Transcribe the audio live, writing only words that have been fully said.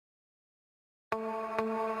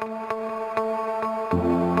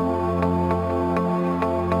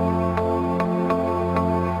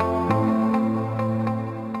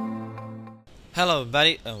Hello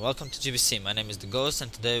everybody and welcome to GBC. My name is TheGhost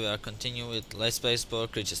and today we are continuing with Let's Play Spore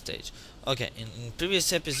Creature Stage. Okay, in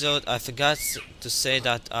previous episode I forgot to say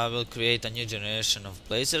that I will create a new generation of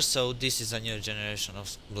Blazer, so this is a new generation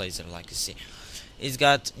of Blazer like you see. It's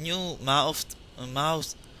got new mouth,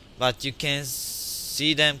 but you can't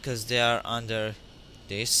see them because they are under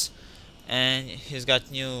this. And he's got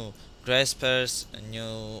new graspers,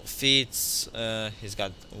 new feet, he's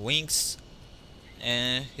got wings,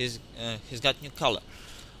 and he's got new color.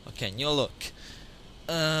 Okay, new look.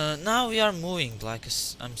 Now we are moving like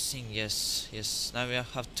I'm seeing. Yes. Now we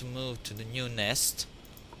have to move to the new nest,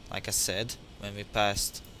 like I said when we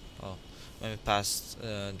passed.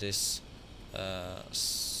 This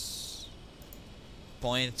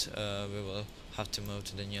point, we will have to move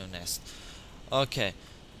to the new nest. Okay.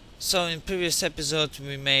 So in previous episode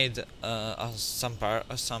we made some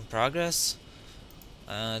progress.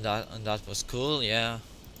 That was cool, yeah.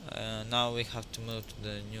 Now we have to move to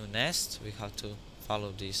the new nest. We have to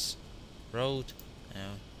follow this road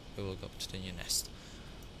and we will go to the new nest.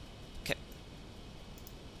 Okay.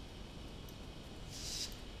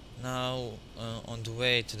 Now on the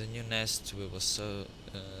way to the new nest we will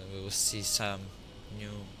see some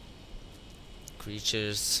new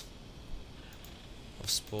creatures of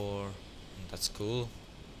Spore, and that's cool.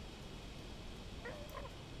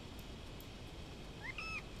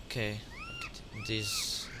 Okay,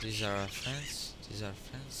 these are our friends.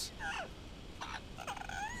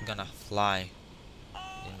 I'm gonna fly.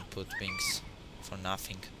 Didn't put wings for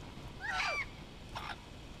nothing.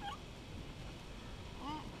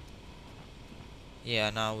 Yeah,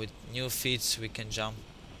 now with new feet we can jump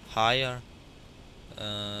higher.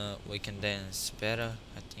 We can dance better,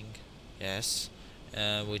 I think. Yes.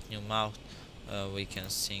 With new mouth, we can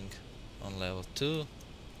sing on level 2.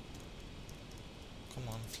 Come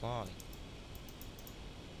on, fly.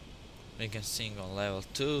 We can sing on level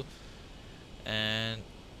 2, and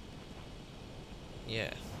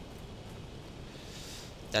yeah,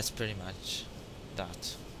 that's pretty much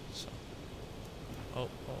that. So,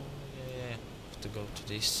 yeah. Have to go to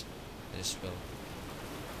this. This will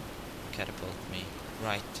catapult me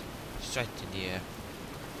straight in the air.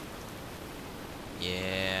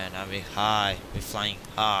 Yeah, now we're flying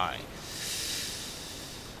high.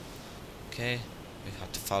 Okay. We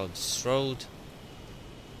have to follow this road.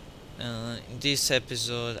 In this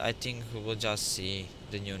episode I think we will just see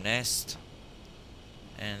the new nest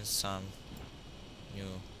and some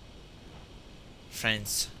new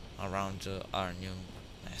friends around our new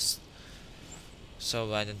nest.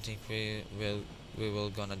 So I don't think we will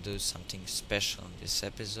gonna do something special in this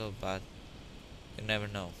episode, but you never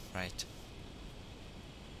know, right?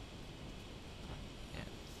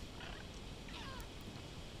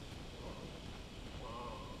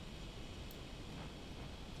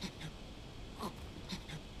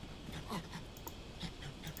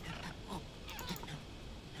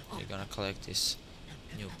 Gonna collect these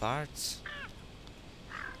new parts.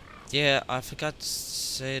 Yeah, I forgot to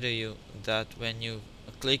say to you that when you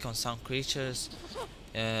click on some creatures,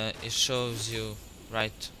 it shows you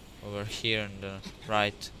right over here in the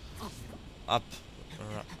up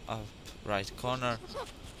right corner,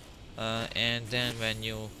 and then when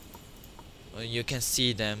you can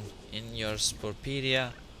see them in your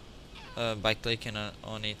Sporepedia by clicking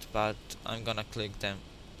on it. But I'm gonna click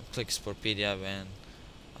Sporepedia when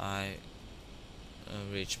I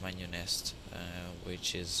reach my new nest,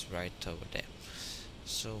 which is right over there.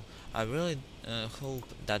 So I really hope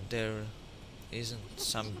that there isn't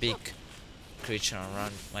some big creature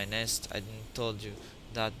around my nest. I didn't told you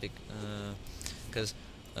that big, because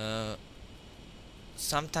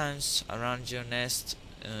sometimes around your nest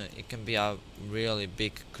it can be a really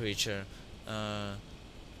big creature, and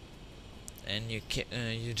you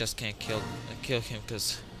just can't kill him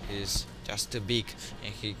because he's just too big,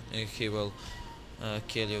 and he will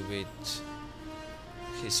kill you with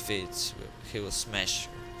his feet. He will smash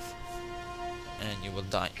and you will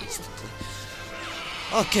die instantly.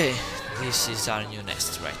 Okay, this is our new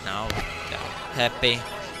nest right now. We are happy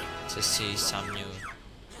to see some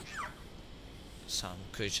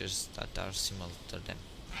creatures that are similar to them.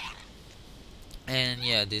 And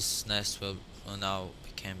yeah, this nest will now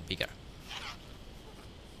become bigger.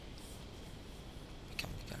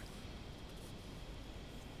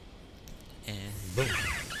 And boom,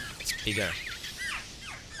 it's bigger.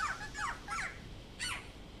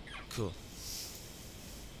 Cool.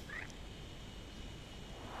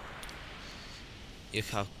 You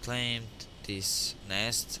have claimed this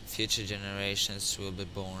nest. Future generations will be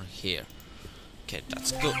born here. Okay,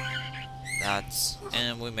 that's good.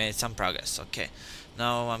 And we made some progress. Okay,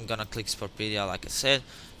 Now I'm gonna click Sporepedia like I said.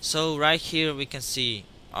 So right here we can see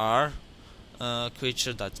our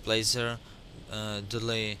creature, that's Blazer,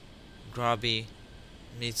 Dudley, Grubby,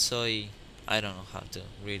 Mitsoi, I don't know how to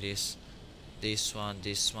read this one,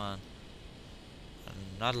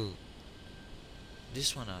 Nuddle,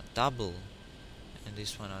 this one are double, and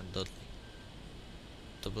this one are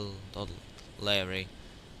Dudley, Larry,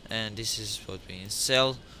 and this is what we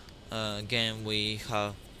sell. Again we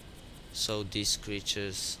have these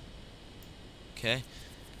creatures, okay,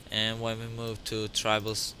 and when we move to tribe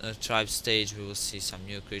stage, we will see some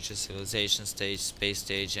new creatures: civilization stage, space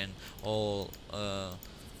stage, and all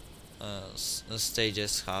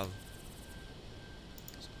stages have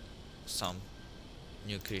some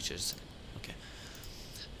new creatures, okay,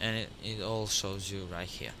 and it all shows you right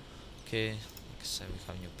here, okay. Like I said, we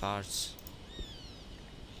have new parts,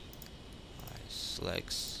 eyes,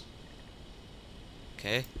 legs,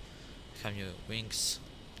 okay, we have new wings,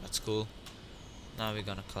 that's cool. Now we're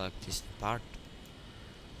gonna collect this new part.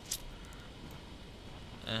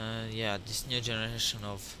 Yeah, this new generation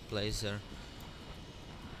of Blazer,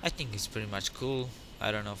 I think it's pretty much cool.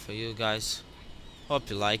 I don't know for you guys. Hope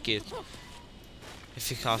you like it. If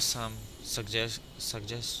you have some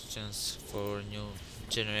suggestions for new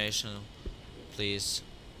generation, please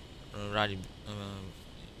write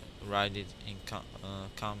it in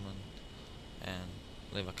comment and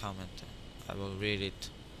leave a comment. I will read it.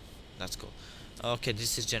 That's cool. Okay,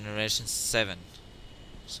 this is generation 7.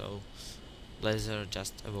 So Blazer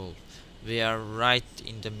just evolved. We are right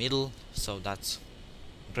in the middle, so that's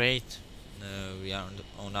great. We are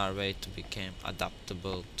on our way to become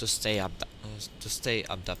adaptable, to stay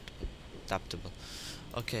adaptable.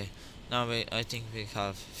 Okay, now I think we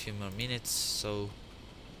have a few more minutes, so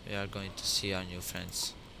we are going to see our new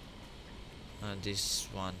friends. This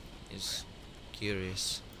one is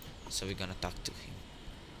curious, so we're gonna talk to him.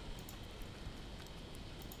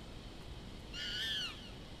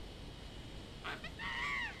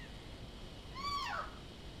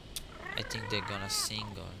 I think they're gonna sing,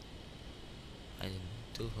 or I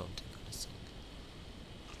do hope they're gonna sing.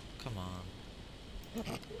 Come on.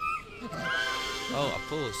 Oh, a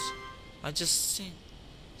pause. I just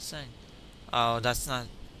sang. Oh, that's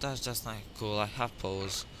just not cool. I have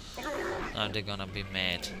pause. Now they're gonna be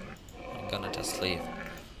mad. I'm gonna just leave.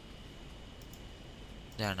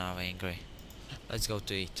 They're now angry. Let's go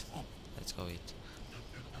to eat. Let's go eat.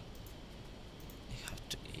 We have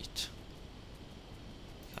to eat.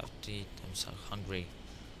 We have to eat. I'm so hungry.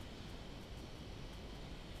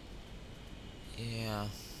 Yeah.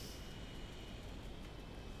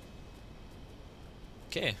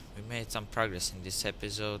 Okay, we made some progress in this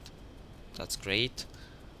episode. That's great.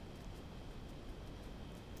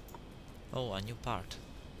 Oh, a new part.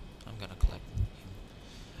 I'm gonna collect him.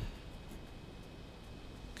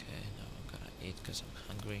 Okay, now I'm gonna eat because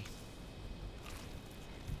I'm hungry.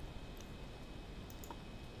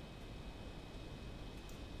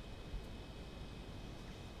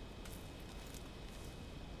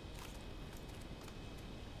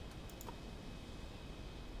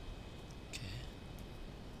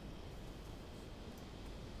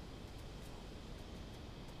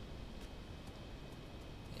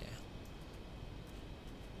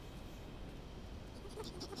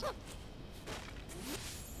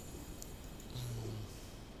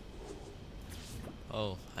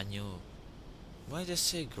 Oh, I knew. Why they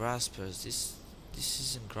say graspers? This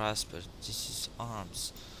isn't graspers. This is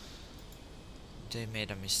arms. They made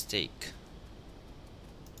a mistake.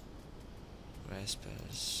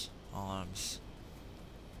 Graspers, arms.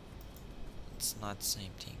 It's not the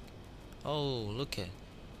same thing. Oh, look at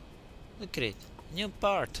it. New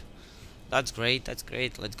part. That's great. That's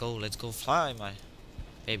great. Let's go. Let's go. Fly, my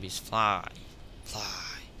babies. Fly. Fly.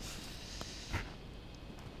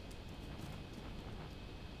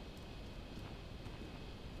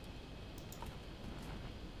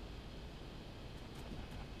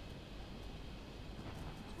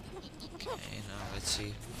 Okay, now let's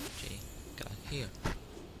see what we got here.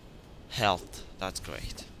 Health. That's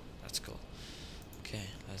great. That's cool. Okay,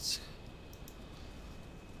 let's.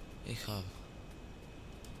 We have a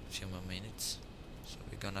few more minutes, so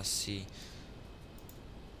we're gonna see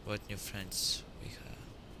what new friends we have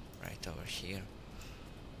right over here.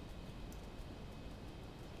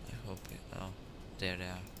 I hope we. Oh, there they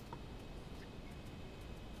are.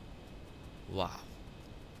 Wow.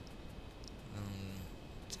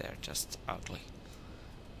 They're just ugly.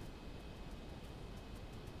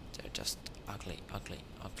 They're just ugly.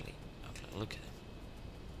 Look at them.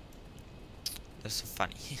 They're so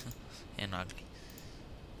funny and ugly.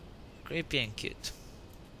 Creepy and cute.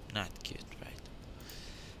 Not cute, right?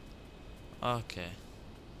 Okay.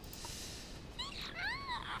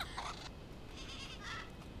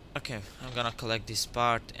 Okay, I'm gonna collect this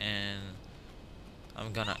part and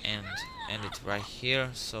I'm gonna end it right here.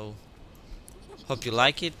 So hope you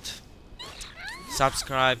like it.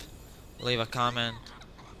 Subscribe, leave a comment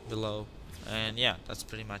below, and yeah, that's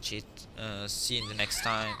pretty much it. See you in the next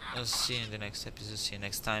time. See you in the next episode. See you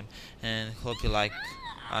next time, and hope you like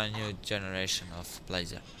a new generation of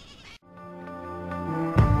Blazer.